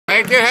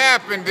Make it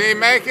happen, D.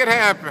 Make it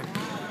happen.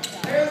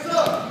 Hands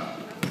up.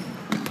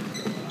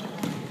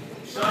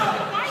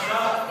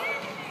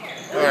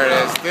 There it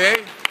is, D.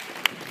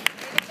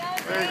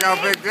 There you go,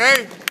 Big D.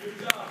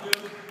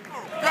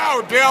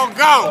 Go, Dill,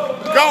 go.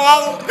 Go,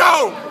 all,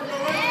 go.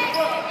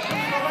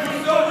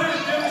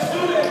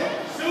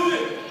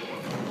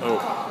 Oh.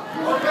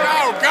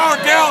 Go,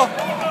 Dill.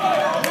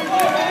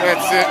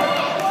 That's it.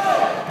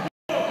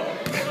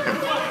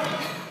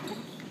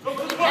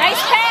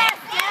 Nice pass,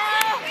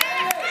 Dill.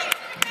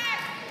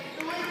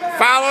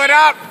 Follow it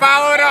up,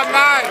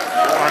 nice.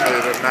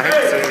 3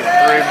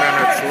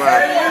 minutes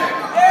left.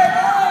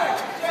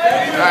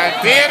 All right,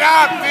 tee it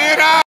up.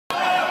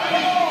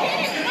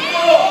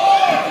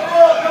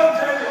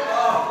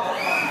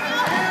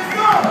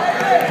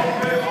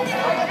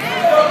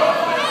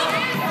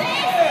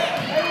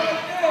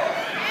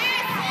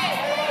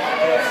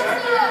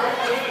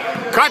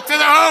 Cut to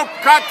the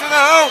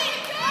hoop.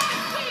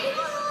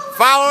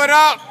 Follow it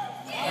up.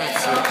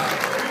 That's it.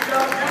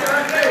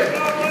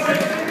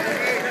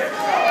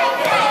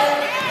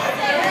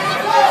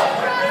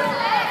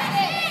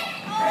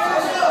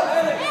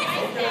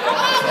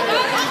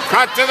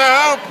 Cut to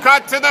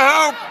the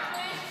hoop.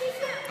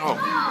 Oh,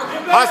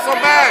 hustle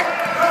back.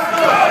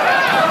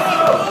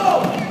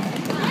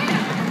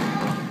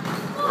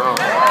 Oh.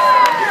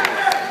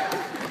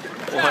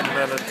 1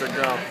 minute to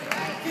go.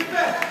 Keep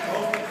back.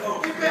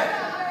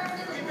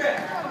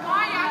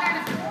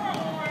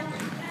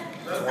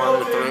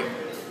 23.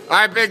 All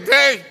right, Big D.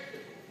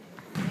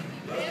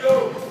 Let's go.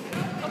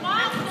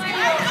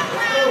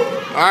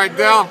 All right,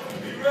 Dill.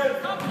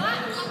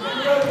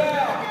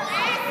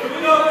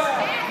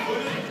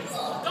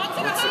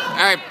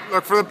 Hey,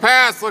 look for the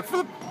pass. Cut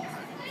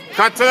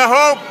to the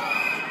hoop.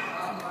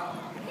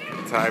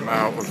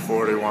 Timeout with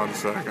 41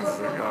 seconds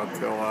to go.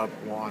 Dill up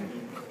 1.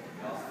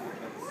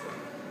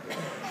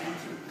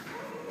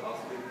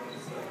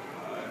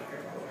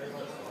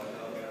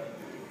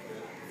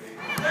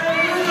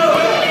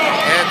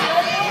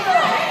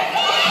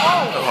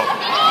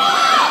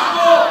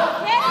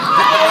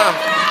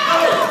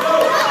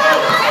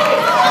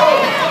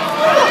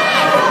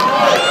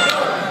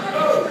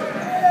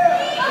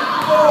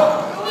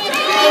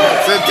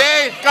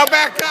 Go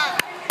back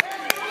up.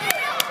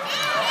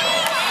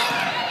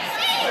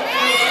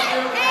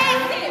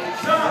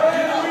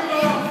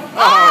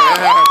 Oh,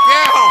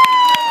 yeah.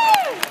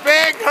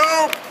 Big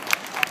hoop.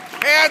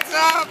 Hands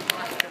up.